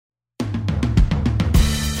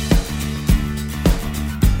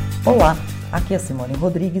Olá, aqui é Simone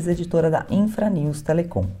Rodrigues, editora da Infranews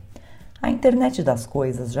Telecom. A internet das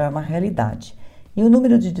coisas já é uma realidade e o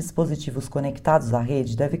número de dispositivos conectados à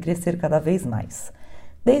rede deve crescer cada vez mais.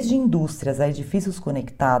 Desde indústrias a edifícios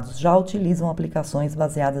conectados já utilizam aplicações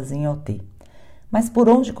baseadas em IoT. Mas por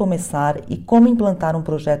onde começar e como implantar um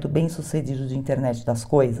projeto bem-sucedido de internet das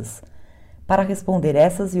coisas? Para responder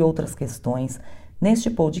essas e outras questões,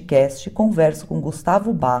 neste podcast converso com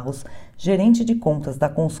Gustavo Barros, gerente de contas da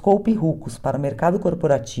Conscope Rucos para o mercado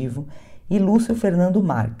corporativo, e Lúcio Fernando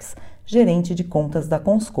Marques, gerente de contas da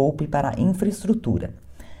Conscope para a infraestrutura.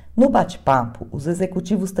 No bate-papo, os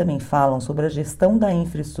executivos também falam sobre a gestão da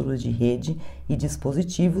infraestrutura de rede e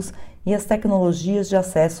dispositivos e as tecnologias de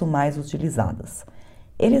acesso mais utilizadas.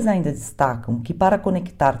 Eles ainda destacam que para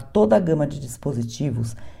conectar toda a gama de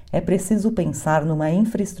dispositivos é preciso pensar numa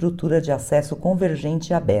infraestrutura de acesso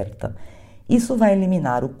convergente e aberta. Isso vai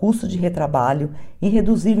eliminar o custo de retrabalho e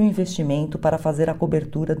reduzir o investimento para fazer a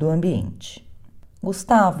cobertura do ambiente.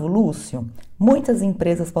 Gustavo, Lúcio, muitas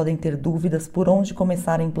empresas podem ter dúvidas por onde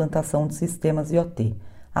começar a implantação de sistemas IoT.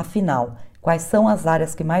 Afinal, quais são as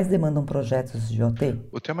áreas que mais demandam projetos de IoT?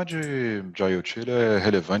 O tema de IoT é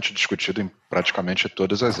relevante e discutido em praticamente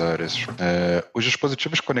todas as áreas. Os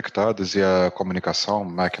dispositivos conectados e a comunicação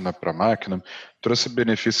máquina para máquina trouxe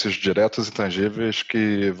benefícios diretos e tangíveis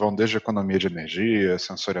que vão desde economia de energia,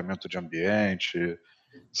 sensoriamento de ambiente,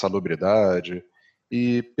 salubridade,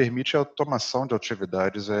 e permite a automação de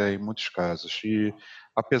atividades em muitos casos. E,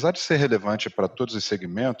 apesar de ser relevante para todos os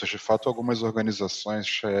segmentos, de fato, algumas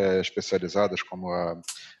organizações especializadas, como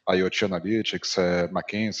a IoT Analytics,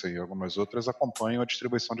 McKinsey e algumas outras, acompanham a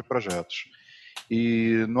distribuição de projetos.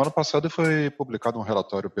 E no ano passado foi publicado um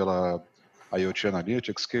relatório pela IoT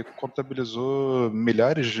Analytics que contabilizou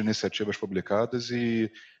milhares de iniciativas publicadas e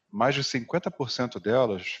mais de 50%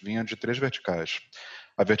 delas vinham de 3 verticais.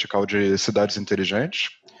 A vertical de cidades inteligentes,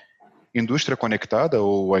 indústria conectada,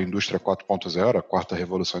 ou a indústria 4.0, a quarta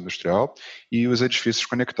revolução industrial, e os edifícios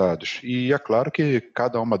conectados. E é claro que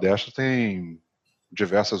cada uma destas tem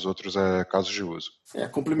diversos outros casos de uso.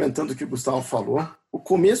 Complementando o que o Gustavo falou, o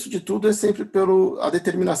começo de tudo é sempre pela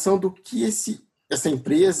determinação do que essa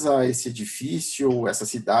empresa, esse edifício, essa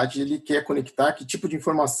cidade, ele quer conectar, que tipo de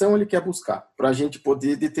informação ele quer buscar, para a gente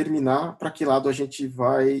poder determinar para que lado a gente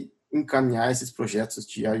vai encaminhar esses projetos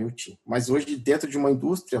de IoT. Mas hoje, dentro de uma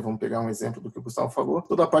indústria, vamos pegar um exemplo do que o Gustavo falou,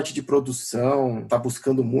 toda a parte de produção está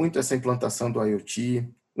buscando muito essa implantação do IoT.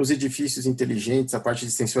 Nos edifícios inteligentes, a parte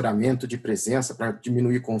de sensoramento de presença para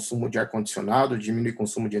diminuir o consumo de ar-condicionado, diminuir o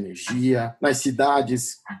consumo de energia. Nas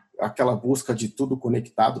cidades, aquela busca de tudo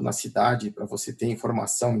conectado na cidade para você ter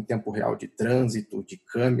informação em tempo real de trânsito, de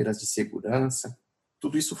câmeras de segurança.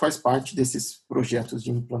 Tudo isso faz parte desses projetos de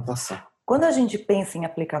implantação. Quando a gente pensa em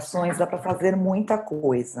aplicações, dá para fazer muita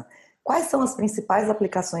coisa. Quais são as principais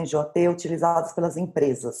aplicações de IoT utilizadas pelas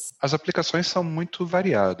empresas? As aplicações são muito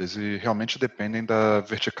variadas e realmente dependem da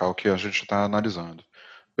vertical que a gente está analisando.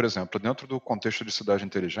 Por exemplo, dentro do contexto de cidade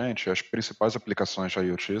inteligente, as principais aplicações de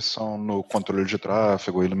IoT são no controle de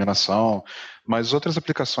tráfego, iluminação, mas outras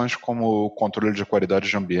aplicações como o controle de qualidade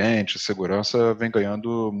de ambiente, segurança, vêm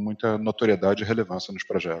ganhando muita notoriedade e relevância nos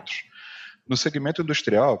projetos. No segmento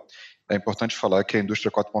industrial, é importante falar que a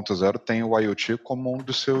indústria 4.0 tem o IoT como um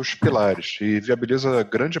dos seus pilares e viabiliza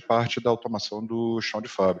grande parte da automação do chão de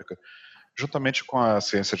fábrica, juntamente com a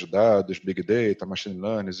ciência de dados, Big Data, Machine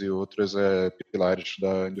Learning e outros pilares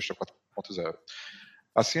da indústria 4.0.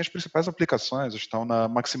 Assim, as principais aplicações estão na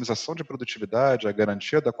maximização de produtividade, a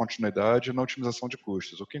garantia da continuidade e na otimização de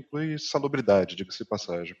custos, o que inclui salubridade, diga-se de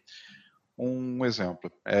passagem. Um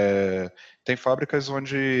exemplo, tem fábricas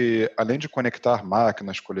onde, além de conectar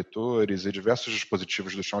máquinas, coletores e diversos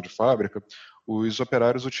dispositivos do chão de fábrica, os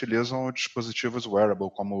operários utilizam dispositivos wearable,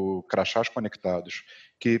 como crachás conectados,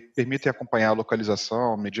 que permitem acompanhar a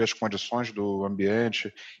localização, medir as condições do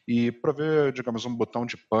ambiente e prover, digamos, um botão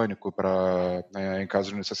de pânico em caso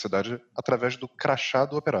de necessidade, através do crachá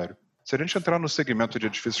do operário. Se a gente entrar no segmento de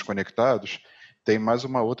edifícios conectados, tem mais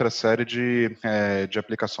uma outra série de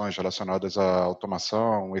aplicações relacionadas à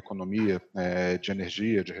automação, economia de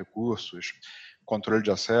energia, de recursos, controle de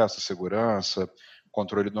acesso, segurança,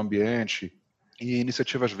 controle do ambiente e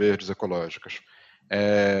iniciativas verdes ecológicas.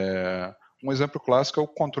 Um exemplo clássico é o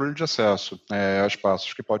controle de acesso a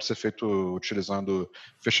espaços, que pode ser feito utilizando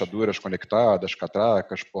fechaduras conectadas,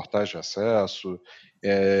 catracas, portais de acesso,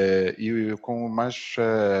 e com mais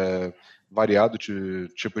variado de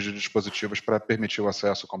tipos de dispositivos para permitir o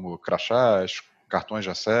acesso, como crachás, cartões de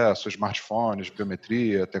acesso, smartphones,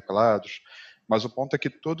 biometria, teclados. Mas o ponto é que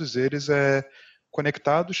todos eles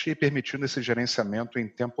conectados e permitindo esse gerenciamento em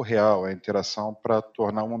tempo real, a interação para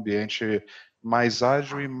tornar um ambiente mais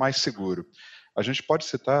ágil e mais seguro. A gente pode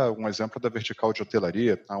citar um exemplo da vertical de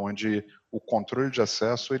hotelaria, onde o controle de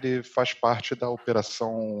acesso ele faz parte da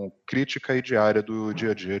operação crítica e diária do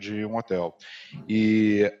dia a dia de um hotel.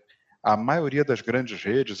 E a maioria das grandes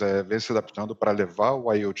redes vem se adaptando para levar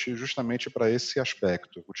o IoT justamente para esse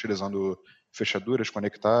aspecto, utilizando fechaduras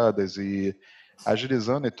conectadas e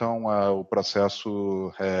agilizando, então, o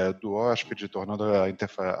processo do hóspede, tornando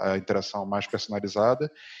a interação mais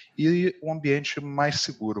personalizada e um ambiente mais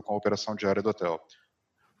seguro com a operação diária do hotel.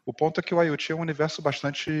 O ponto é que o IoT é um universo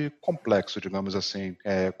bastante complexo, digamos assim,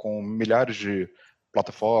 com milhares de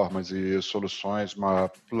plataformas e soluções, uma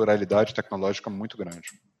pluralidade tecnológica muito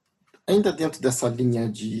grande. Ainda dentro dessa linha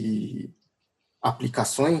de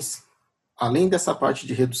aplicações, além dessa parte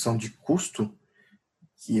de redução de custo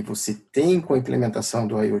que você tem com a implementação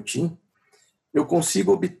do IoT, eu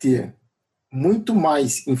consigo obter muito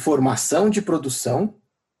mais informação de produção.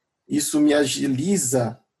 Isso me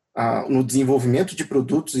agiliza no desenvolvimento de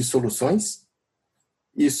produtos e soluções.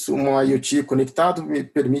 Isso, um IoT conectado me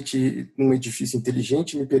permite, num edifício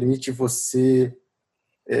inteligente, me permite você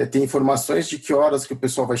ter informações de que horas que o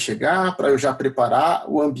pessoal vai chegar, para eu já preparar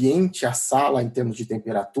o ambiente, a sala, em termos de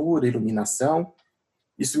temperatura, iluminação.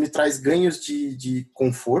 Isso me traz ganhos de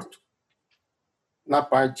conforto. Na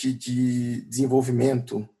parte de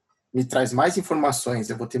desenvolvimento, me traz mais informações.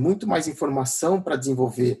 Eu vou ter muito mais informação para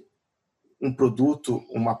desenvolver um produto,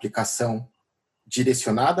 uma aplicação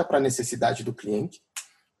direcionada para a necessidade do cliente,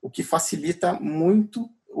 o que facilita muito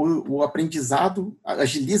o aprendizado,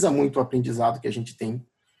 agiliza muito o aprendizado que a gente tem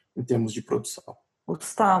em termos de produção.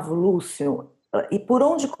 Gustavo, Lúcio, e por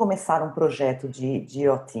onde começar um projeto de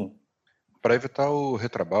IoT? Para evitar o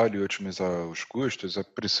retrabalho e otimizar os custos, é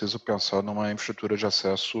preciso pensar numa infraestrutura de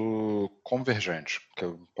acesso convergente, que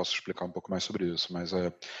eu posso explicar um pouco mais sobre isso, mas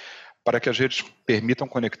para que as redes permitam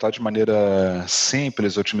conectar de maneira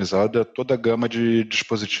simples e otimizada toda a gama de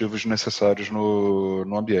dispositivos necessários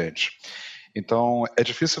no ambiente. Então, é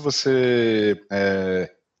difícil você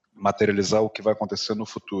materializar o que vai acontecer no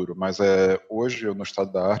futuro, mas hoje, no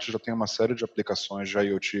estado da arte, já tem uma série de aplicações de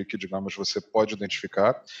IoT que, digamos, você pode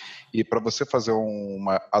identificar, e para você fazer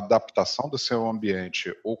uma adaptação do seu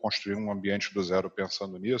ambiente ou construir um ambiente do zero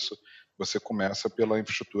pensando nisso, você começa pela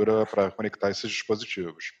infraestrutura para conectar esses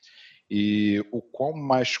dispositivos. E o quão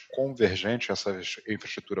mais convergente essa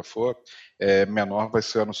infraestrutura for, menor vai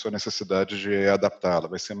ser a sua necessidade de adaptá-la,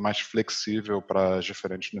 vai ser mais flexível para as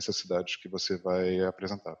diferentes necessidades que você vai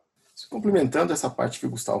apresentar. Complementando essa parte que o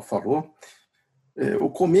Gustavo falou, o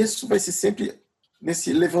começo vai ser sempre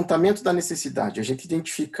nesse levantamento da necessidade, a gente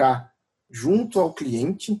identificar junto ao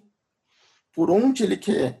cliente por onde ele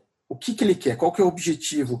quer, o que ele quer, qual que é o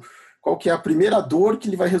objetivo, qual que é a primeira dor que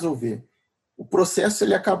ele vai resolver. O processo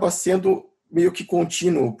ele acaba sendo meio que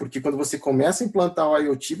contínuo, porque quando você começa a implantar o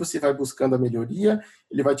IoT, você vai buscando a melhoria,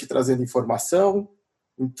 ele vai te trazendo informação,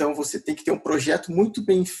 então você tem que ter um projeto muito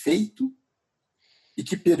bem feito e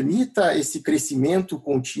que permita esse crescimento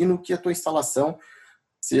contínuo, que a tua instalação,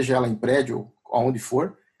 seja ela em prédio ou aonde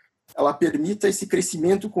for, ela permita esse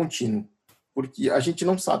crescimento contínuo. Porque a gente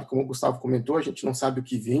não sabe, como o Gustavo comentou, a gente não sabe o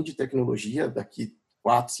que vem de tecnologia daqui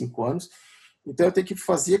 4, 5 anos. Então, eu tenho que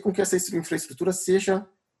fazer com que essa infraestrutura seja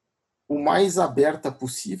o mais aberta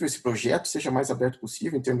possível, esse projeto seja mais aberto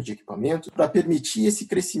possível em termos de equipamento, para permitir esse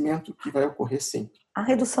crescimento que vai ocorrer sempre. A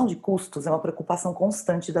redução de custos é uma preocupação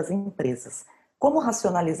constante das empresas. Como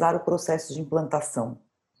racionalizar o processo de implantação?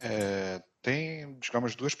 Tem,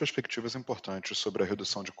 digamos, duas perspectivas importantes sobre a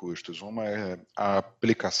redução de custos. Uma é a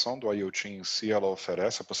aplicação do IoT em si, ela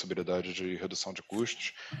oferece a possibilidade de redução de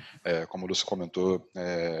custos, como o Lúcio comentou,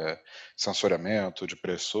 sensoriamento de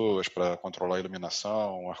pessoas para controlar a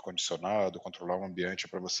iluminação, ar-condicionado, controlar o ambiente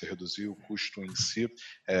para você reduzir o custo em si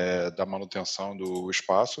da manutenção do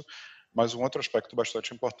espaço. Mas um outro aspecto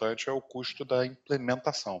bastante importante é o custo da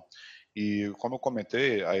implementação. E, como eu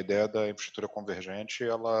comentei, a ideia da infraestrutura convergente,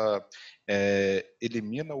 ela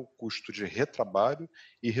elimina o custo de retrabalho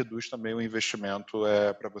e reduz também o investimento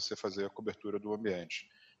para você fazer a cobertura do ambiente.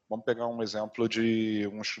 Vamos pegar um exemplo de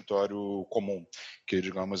um escritório comum, que,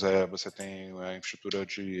 digamos, você tem a infraestrutura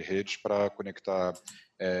de redes para conectar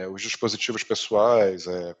os dispositivos pessoais,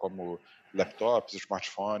 como laptops,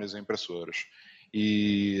 smartphones e impressoras.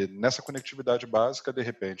 E nessa conectividade básica, de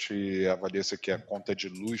repente, avalia-se que a conta de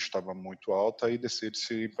luz estava muito alta e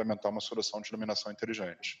decide-se implementar uma solução de iluminação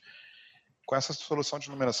inteligente. Com essa solução de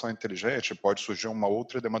iluminação inteligente, pode surgir uma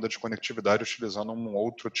outra demanda de conectividade utilizando um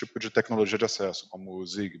outro tipo de tecnologia de acesso, como o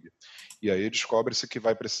Zigbee. E aí descobre-se que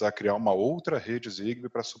vai precisar criar uma outra rede Zigbee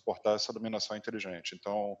para suportar essa iluminação inteligente.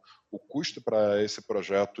 Então, o custo para esse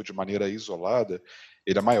projeto de maneira isolada,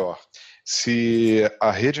 ele é maior. Se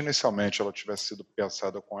a rede inicialmente ela tivesse sido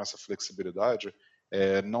pensada com essa flexibilidade,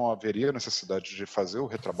 não haveria necessidade de fazer o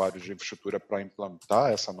retrabalho de infraestrutura para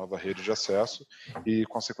implantar essa nova rede de acesso e,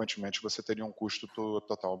 consequentemente, você teria um custo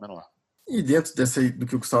total menor. E dentro do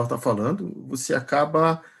que o Gustavo está falando, você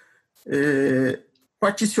acaba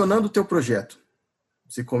particionando o teu projeto.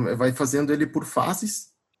 Você vai fazendo ele por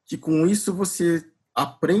fases, que com isso você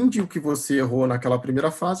aprende o que você errou naquela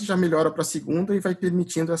primeira fase, já melhora para a segunda e vai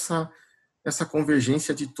permitindo essa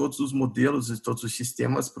convergência de todos os modelos e todos os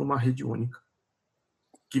sistemas para uma rede única,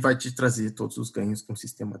 que vai te trazer todos os ganhos que um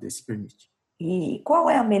sistema desse permite. E qual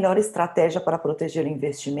é a melhor estratégia para proteger o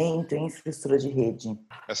investimento em infraestrutura de rede?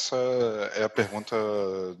 Essa é a pergunta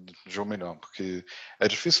de $1 milhão, porque é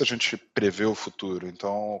difícil a gente prever o futuro.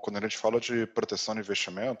 Então, quando a gente fala de proteção de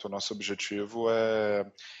investimento, o nosso objetivo é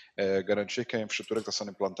garantir que a infraestrutura que está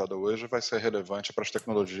sendo implantada hoje vai ser relevante para as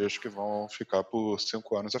tecnologias que vão ficar por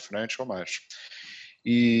 5 anos à frente ou mais.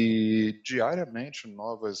 E diariamente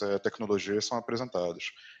novas tecnologias são apresentadas.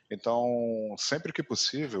 Então, sempre que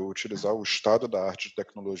possível, utilizar o estado da arte de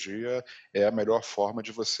tecnologia é a melhor forma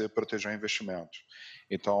de você proteger investimento.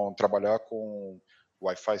 Então, trabalhar com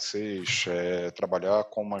Wi-Fi 6, trabalhar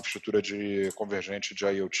com uma infraestrutura convergente de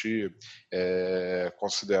IoT,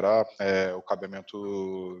 considerar o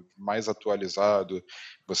cabeamento mais atualizado,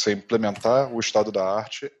 você implementar o estado da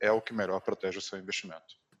arte é o que melhor protege o seu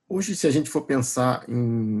investimento. Hoje, se a gente for pensar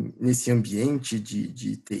nesse ambiente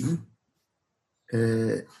de TI,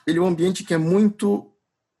 ele é um ambiente que é muito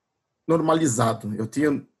normalizado. Eu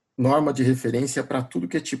tenho norma de referência para tudo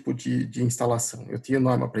que é tipo de instalação. Eu tenho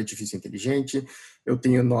norma para edifício inteligente, eu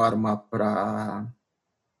tenho norma para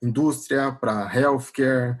indústria, para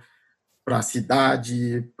healthcare, para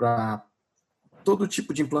cidade, para todo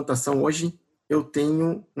tipo de implantação. Hoje, eu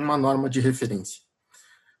tenho uma norma de referência.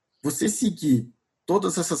 Você seguir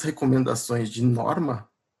todas essas recomendações de norma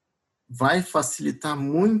vai facilitar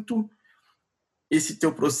muito esse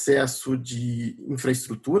teu processo de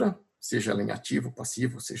infraestrutura, seja ela em ativo,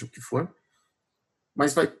 passivo, seja o que for,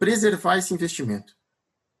 mas vai preservar esse investimento.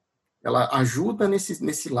 Ela ajuda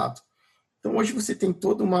nesse lado. Então, hoje você tem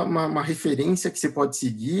toda uma referência que você pode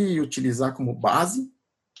seguir e utilizar como base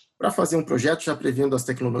para fazer um projeto já prevendo as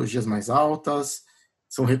tecnologias mais altas.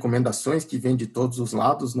 São recomendações que vêm de todos os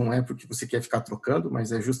lados, não é porque você quer ficar trocando,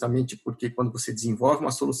 mas é justamente porque quando você desenvolve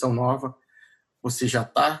uma solução nova, você já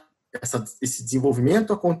está, esse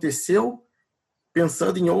desenvolvimento aconteceu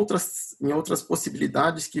pensando em outras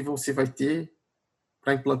possibilidades que você vai ter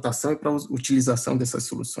para a implantação e para a utilização dessas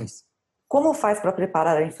soluções. Como faz para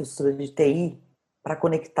preparar a infraestrutura de TI para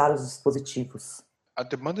conectar os dispositivos? A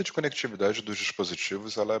demanda de conectividade dos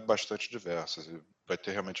dispositivos ela é bastante diversa. Vai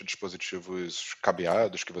ter realmente dispositivos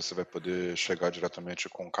cabeados que você vai poder chegar diretamente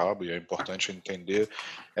com o cabo e é importante entender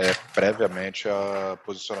previamente o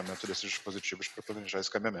posicionamento desses dispositivos para planejar esse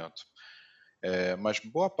cabeamento. Mas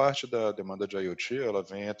boa parte da demanda de IoT ela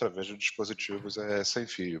vem através de dispositivos sem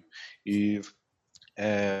fio. E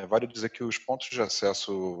vale dizer que os pontos de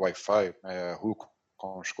acesso Wi-Fi, RU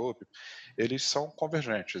com o scope, eles são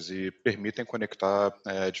convergentes e permitem conectar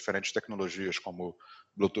diferentes tecnologias como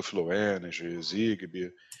Bluetooth Low Energy,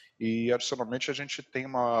 Zigbee, e adicionalmente a gente tem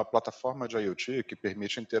uma plataforma de IoT que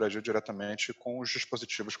permite interagir diretamente com os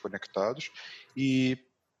dispositivos conectados e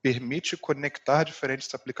permite conectar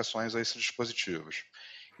diferentes aplicações a esses dispositivos.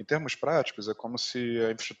 Em termos práticos, é como se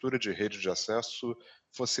a infraestrutura de rede de acesso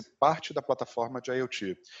fosse parte da plataforma de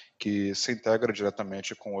IoT, que se integra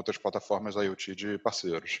diretamente com outras plataformas IoT de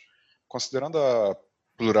parceiros. Considerando a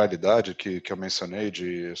pluralidade que eu mencionei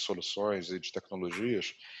de soluções e de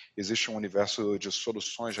tecnologias, existe um universo de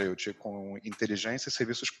soluções de IoT com inteligência e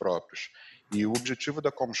serviços próprios. E o objetivo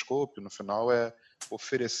da Comscope, no final, é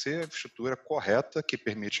oferecer a infraestrutura correta que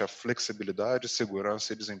permite a flexibilidade,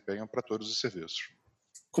 segurança e desempenho para todos os serviços.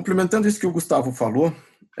 Complementando isso que o Gustavo falou,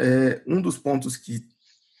 um dos pontos que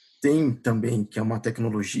tem também, que é uma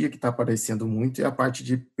tecnologia que está aparecendo muito, é a parte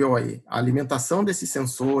de PoE. A alimentação desses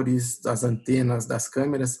sensores, das antenas, das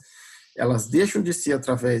câmeras, elas deixam de ser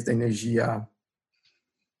através da energia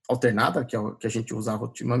alternada, que é o que a gente usava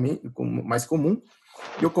ultimamente, como mais comum,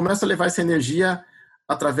 e eu começo a levar essa energia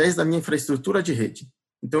através da minha infraestrutura de rede.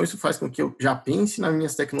 Então, isso faz com que eu já pense nas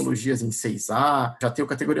minhas tecnologias em 6A, já tenho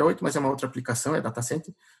categoria 8, mas é uma outra aplicação, é data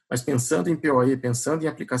center, mas pensando em PoE, pensando em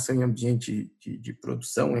aplicação em ambiente de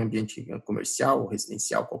produção, em ambiente comercial,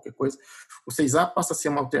 residencial, qualquer coisa, o 6A passa a ser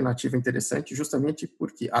uma alternativa interessante justamente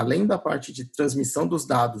porque, além da parte de transmissão dos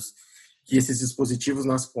dados que esses dispositivos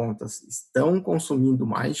nas pontas estão consumindo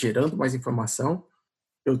mais, gerando mais informação,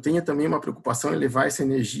 eu tenho também uma preocupação em levar essa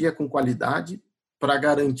energia com qualidade para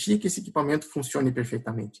garantir que esse equipamento funcione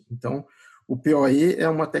perfeitamente. Então, o PoE é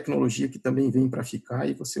uma tecnologia que também vem para ficar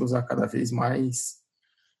e você usar cada vez mais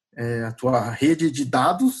a tua rede de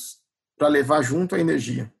dados para levar junto a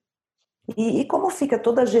energia. E como fica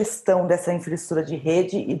toda a gestão dessa infraestrutura de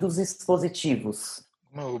rede e dos dispositivos?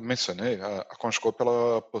 Como eu mencionei, a CommScope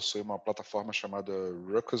ela possui uma plataforma chamada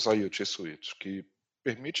Ruckus IoT Suite, que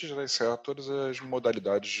permite gerenciar todas as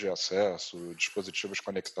modalidades de acesso, dispositivos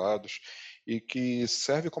conectados e que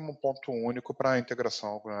serve como um ponto único para a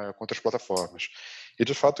integração com outras plataformas. E,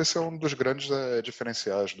 de fato, esse é um dos grandes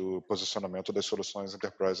diferenciais do posicionamento das soluções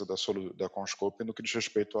enterprise da CommScope no que diz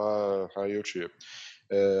respeito à IoT.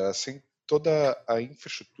 Assim, toda a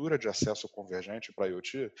infraestrutura de acesso convergente para a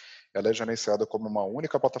IoT, ela é gerenciada como uma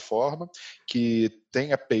única plataforma que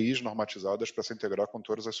tem APIs normatizadas para se integrar com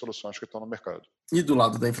todas as soluções que estão no mercado. E do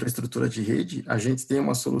lado da infraestrutura de rede, a gente tem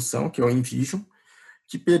uma solução que é o Envision,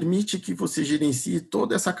 que permite que você gerencie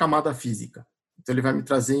toda essa camada física. Então, ele vai me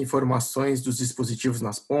trazer informações dos dispositivos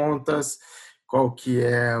nas pontas, qual que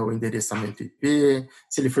é o endereçamento IP,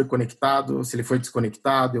 se ele foi conectado, se ele foi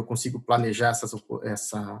desconectado, eu consigo planejar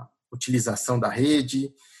essa utilização da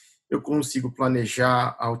rede, eu consigo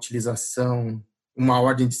planejar a utilização, uma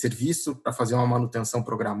ordem de serviço para fazer uma manutenção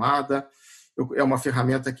programada. É uma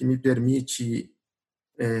ferramenta que me permite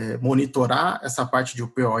monitorar essa parte de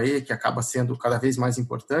PoE, que acaba sendo cada vez mais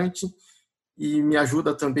importante, e me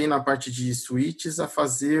ajuda também na parte de switches a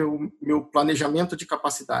fazer o meu planejamento de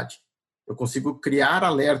capacidade. Eu consigo criar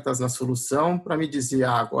alertas na solução para me dizer,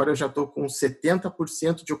 agora eu já estou com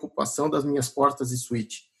 70% de ocupação das minhas portas de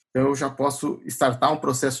switch. Então, eu já posso startar um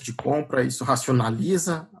processo de compra, isso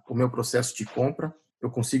racionaliza o meu processo de compra.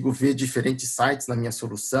 Eu consigo ver diferentes sites na minha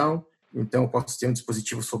solução, então eu posso ter um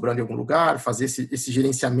dispositivo sobrando em algum lugar, fazer esse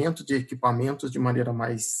gerenciamento de equipamentos de maneira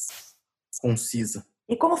mais concisa.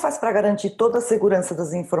 E como faz para garantir toda a segurança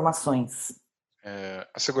das informações?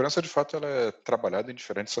 A segurança, de fato, ela é trabalhada em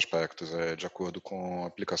diferentes aspectos, de acordo com a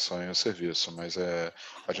aplicação e o serviço, mas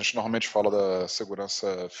a gente normalmente fala da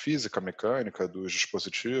segurança física, mecânica dos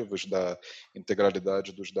dispositivos, da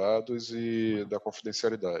integralidade dos dados e da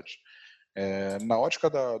confidencialidade. Na ótica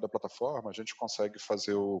da plataforma, a gente consegue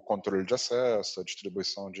fazer o controle de acesso, a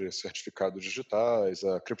distribuição de certificados digitais,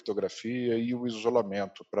 a criptografia e o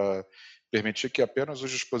isolamento para permitir que apenas os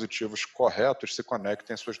dispositivos corretos se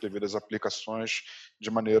conectem às suas devidas aplicações de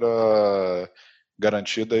maneira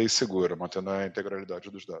garantida e segura, mantendo a integralidade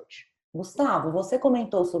dos dados. Gustavo, você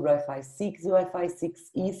comentou sobre o Wi-Fi 6 e o Wi-Fi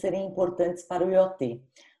 6E serem importantes para o IoT.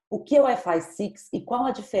 O que é o Wi-Fi 6 e qual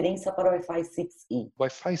a diferença para o Wi-Fi 6E? O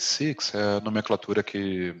Wi-Fi 6 é a nomenclatura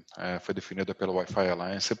que foi definida pela Wi-Fi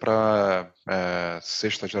Alliance para a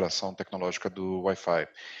sexta geração tecnológica do Wi-Fi,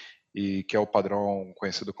 e que é o padrão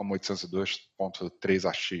conhecido como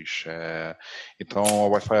 802.3ax. Então, a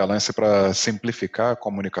Wi-Fi Alliance, para simplificar a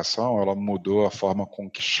comunicação, ela mudou a forma com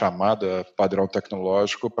que é chamada padrão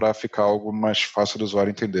tecnológico para ficar algo mais fácil do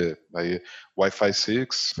usuário entender. Aí, Wi-Fi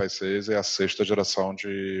 6 é a sexta geração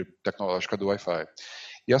tecnológica do Wi-Fi.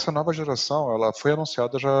 E essa nova geração, ela foi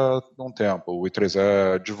anunciada já há um tempo. O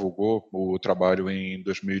I3E divulgou o trabalho em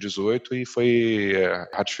 2018 e foi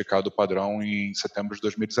ratificado o padrão em setembro de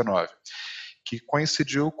 2019, que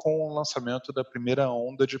coincidiu com o lançamento da primeira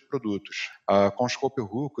onda de produtos. A CommScope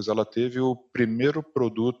Ruckus, ela teve o primeiro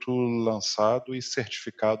produto lançado e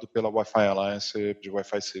certificado pela Wi-Fi Alliance de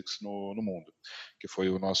Wi-Fi 6 no mundo, que foi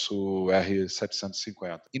o nosso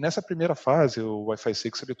R750. E nessa primeira fase, o Wi-Fi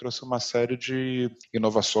 6 ele trouxe uma série de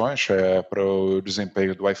inovações para o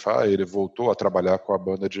desempenho do Wi-Fi. Ele voltou a trabalhar com a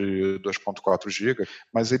banda de 2.4 GB,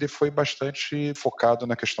 mas ele foi bastante focado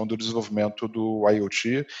na questão do desenvolvimento do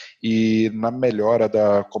IoT e na melhora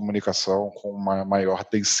da comunicação com uma maior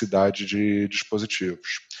densidade de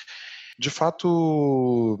dispositivos. De fato,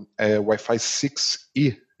 o Wi-Fi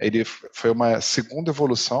 6E ele foi uma segunda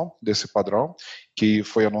evolução desse padrão, que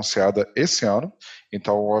foi anunciada esse ano.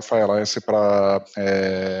 Então, o Wi-Fi Alliance, para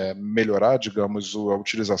melhorar, digamos, a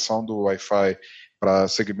utilização do Wi-Fi para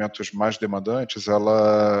segmentos mais demandantes,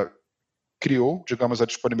 ela criou, digamos, a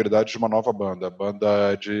disponibilidade de uma nova banda, a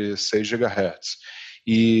banda de 6 GHz.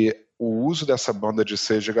 E o uso dessa banda de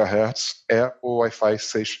 6 GHz é o Wi-Fi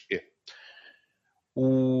 6E.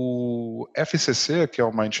 O FCC, que é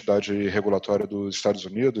uma entidade regulatória dos Estados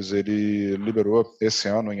Unidos, ele liberou esse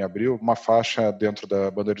ano, em abril, uma faixa dentro da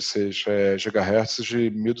banda de 6 GHz de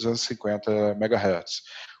 1.250 MHz.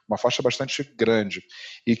 Uma faixa bastante grande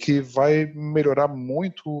e que vai melhorar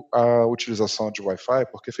muito a utilização de Wi-Fi,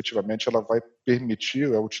 porque efetivamente ela vai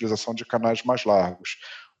permitir a utilização de canais mais largos.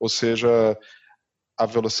 Ou seja, a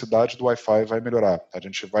velocidade do Wi-Fi vai melhorar. A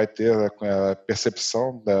gente vai ter a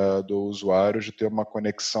percepção do usuário de ter uma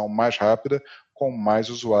conexão mais rápida com mais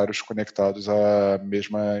usuários conectados à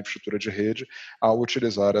mesma infraestrutura de rede ao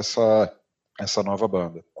utilizar essa nova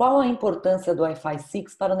banda. Qual a importância do Wi-Fi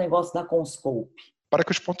 6 para o negócio da Comscope? Para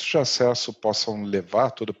que os pontos de acesso possam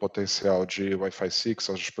levar todo o potencial de Wi-Fi 6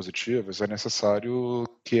 aos dispositivos, é necessário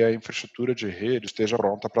que a infraestrutura de rede esteja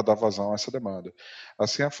pronta para dar vazão a essa demanda.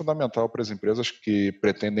 Assim, é fundamental para as empresas que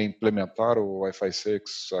pretendem implementar o Wi-Fi 6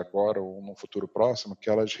 agora ou num futuro próximo, que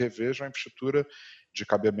elas revejam a infraestrutura de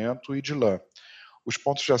cabeamento e de LAN. Os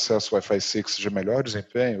pontos de acesso Wi-Fi 6 de melhor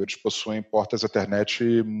desempenho, eles possuem portas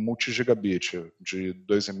Ethernet multigigabit, de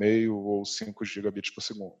 2,5 ou 5 gigabits por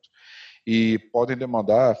segundo. E podem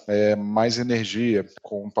demandar mais energia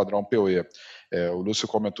com um padrão PoE. O Lúcio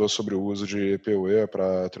comentou sobre o uso de PoE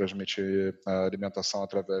para transmitir a alimentação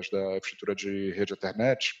através da infraestrutura de rede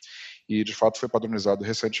Ethernet, e de fato foi padronizado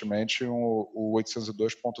recentemente o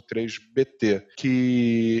 802.3BT,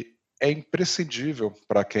 que é imprescindível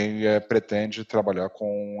para quem pretende trabalhar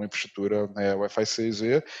com infraestrutura Wi-Fi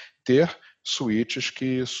 6E, ter switches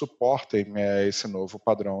que suportem esse novo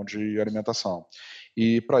padrão de alimentação.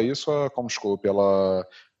 E para isso a Comscope ela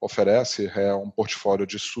oferece um portfólio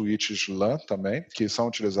de switches LAN também, que são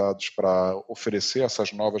utilizados para oferecer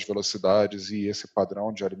essas novas velocidades e esse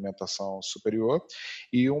padrão de alimentação superior,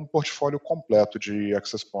 e um portfólio completo de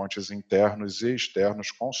access points internos e externos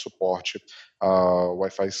com suporte a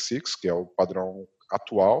Wi-Fi 6, que é o padrão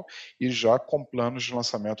atual, e já com planos de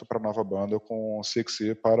lançamento para a nova banda com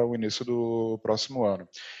 6E para o início do próximo ano.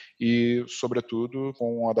 E, sobretudo,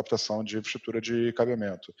 com a adaptação de infraestrutura de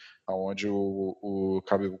cabeamento, onde o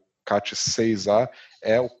cabo CAT6A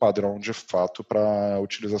é o padrão de fato para a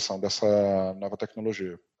utilização dessa nova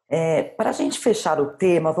tecnologia. Para a gente fechar o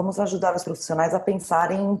tema, vamos ajudar os profissionais a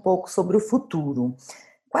pensarem um pouco sobre o futuro.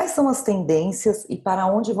 Quais são as tendências e para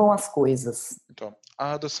onde vão as coisas? Então,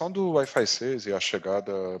 a adoção do Wi-Fi 6 e a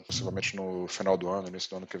chegada, possivelmente no final do ano, início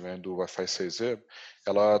do ano que vem, do Wi-Fi 6E,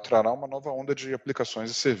 ela trará uma nova onda de aplicações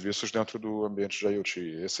e serviços dentro do ambiente de IoT.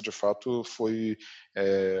 Esse, de fato, foi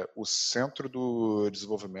o centro do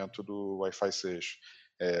desenvolvimento do Wi-Fi 6,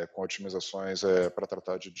 com otimizações para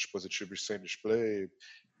tratar de dispositivos sem display,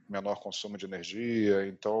 menor consumo de energia.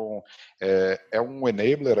 Então, é um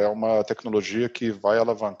enabler, é uma tecnologia que vai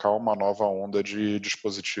alavancar uma nova onda de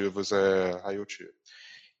dispositivos IoT.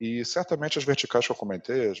 E certamente as verticais que eu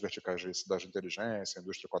comentei, as verticais de cidade de inteligência,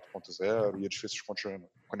 indústria 4.0 e edifícios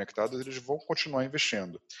conectados, eles vão continuar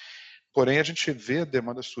investindo. Porém, a gente vê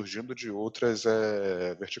demandas surgindo de outras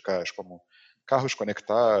verticais, como carros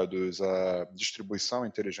conectados, a distribuição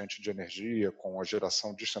inteligente de energia com a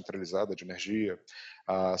geração descentralizada de energia,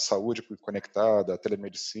 a saúde conectada, a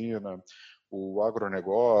telemedicina, o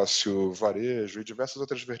agronegócio, varejo e diversas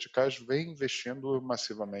outras verticais vêm investindo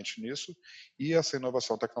massivamente nisso, e essa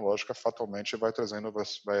inovação tecnológica fatalmente vai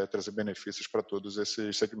trazer benefícios para todos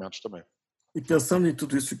esses segmentos também. E pensando em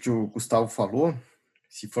tudo isso que o Gustavo falou,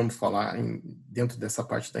 se formos falar dentro dessa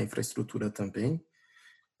parte da infraestrutura também,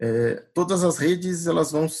 todas as redes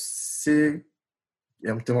elas vão ser,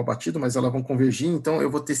 é um tema batido, mas elas vão convergir, então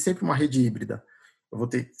eu vou ter sempre uma rede híbrida. Eu vou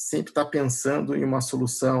ter sempre estar pensando em uma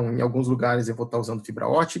solução. Em alguns lugares eu vou estar usando fibra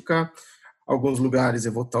ótica, em alguns lugares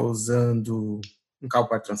eu vou estar usando um cabo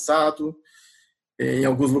par trançado, em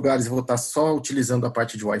alguns lugares eu vou estar só utilizando a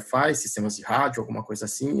parte de Wi-Fi, sistemas de rádio, alguma coisa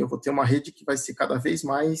assim. Eu vou ter uma rede que vai ser cada vez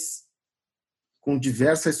mais com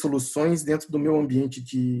diversas soluções dentro do meu ambiente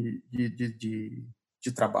de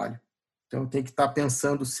trabalho. Então, eu tenho que estar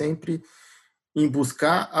pensando sempre em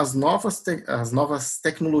buscar as novas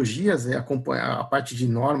tecnologias, acompanhar a parte de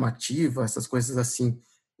normativa, essas coisas assim.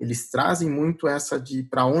 Eles trazem muito essa de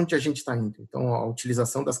para onde a gente está indo. Então, a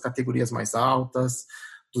utilização das categorias mais altas,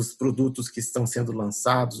 dos produtos que estão sendo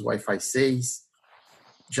lançados, Wi-Fi 6,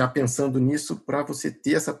 já pensando nisso para você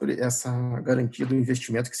ter essa garantia do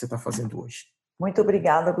investimento que você está fazendo hoje. Muito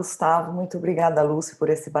obrigada, Gustavo. Muito obrigada, Lúcio, por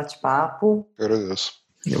esse bate-papo. Eu agradeço.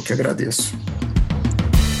 Eu que agradeço.